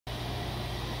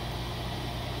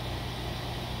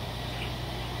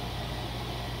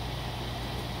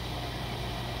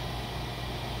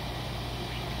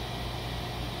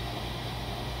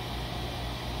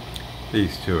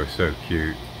These two are so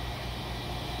cute.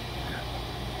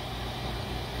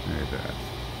 Look at that.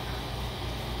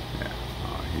 Yeah,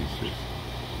 oh, he's just...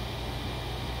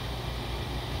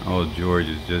 Old George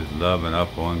is just loving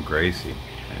up on Gracie.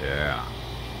 Yeah.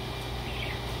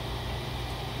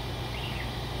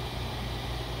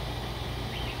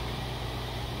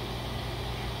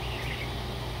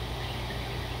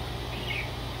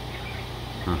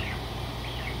 Huh.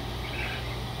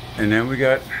 And then we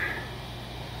got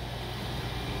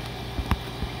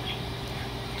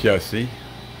Jessie.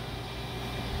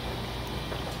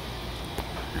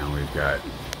 And we've got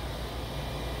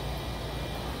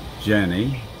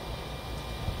Jenny.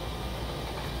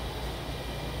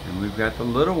 And we've got the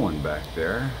little one back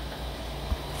there,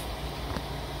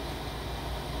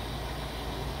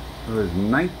 who is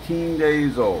 19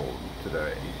 days old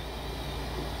today.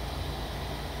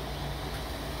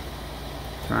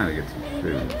 Trying to get some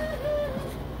food.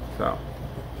 So,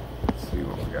 let's see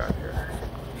what we got here.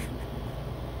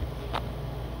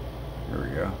 Here we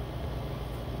go.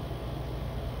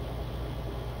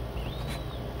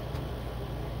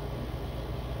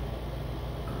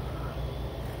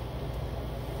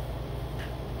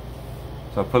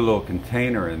 So I put a little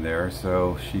container in there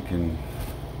so she can,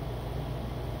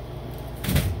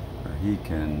 or he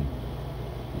can,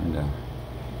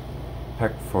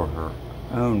 peck for her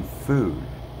own food.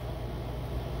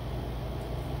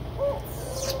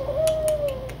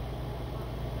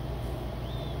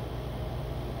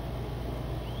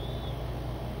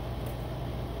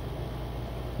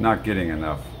 Not getting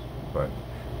enough, but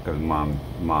because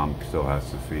mom still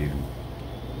has to feed him.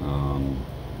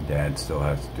 Dad still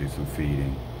has to do some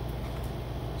feeding.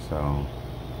 So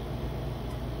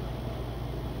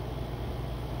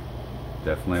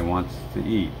definitely wants to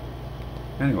eat.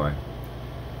 Anyway,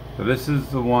 so this is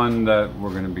the one that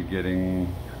we're going to be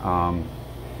getting,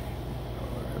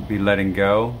 be letting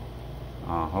go.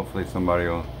 Hopefully somebody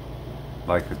will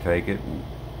like to take it and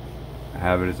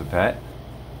have it as a pet.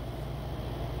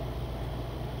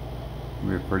 It'll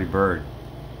be a pretty bird.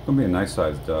 It's gonna be a nice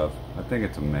sized dove. I think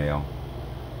it's a male,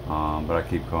 but I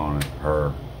keep calling it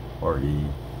her or he.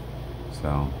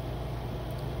 So,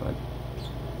 but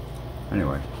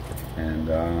anyway, and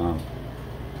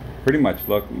pretty much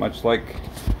look much like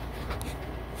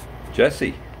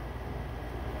Jessie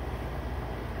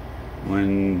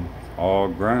when all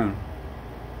grown.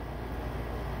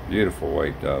 Beautiful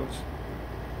white doves.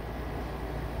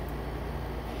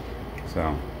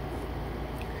 So,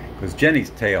 because Jenny's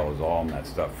tail is all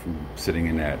messed up from sitting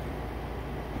in that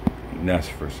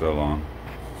nest for so long.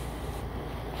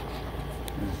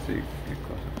 Let's see. Get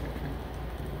close up here.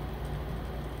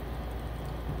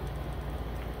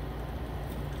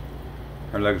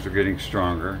 Her legs are getting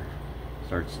stronger.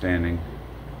 Start standing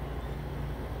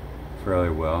fairly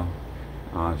well.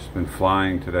 She's been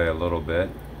flying today a little bit.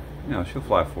 You know, she'll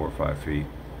fly 4 or 5 feet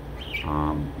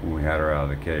when we had her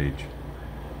out of the cage.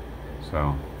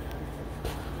 So,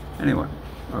 anyway,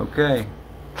 okay.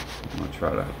 I'm going to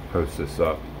try to post this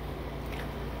up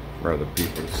for other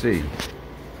people to see.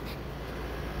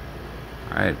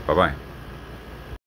 All right, bye-bye.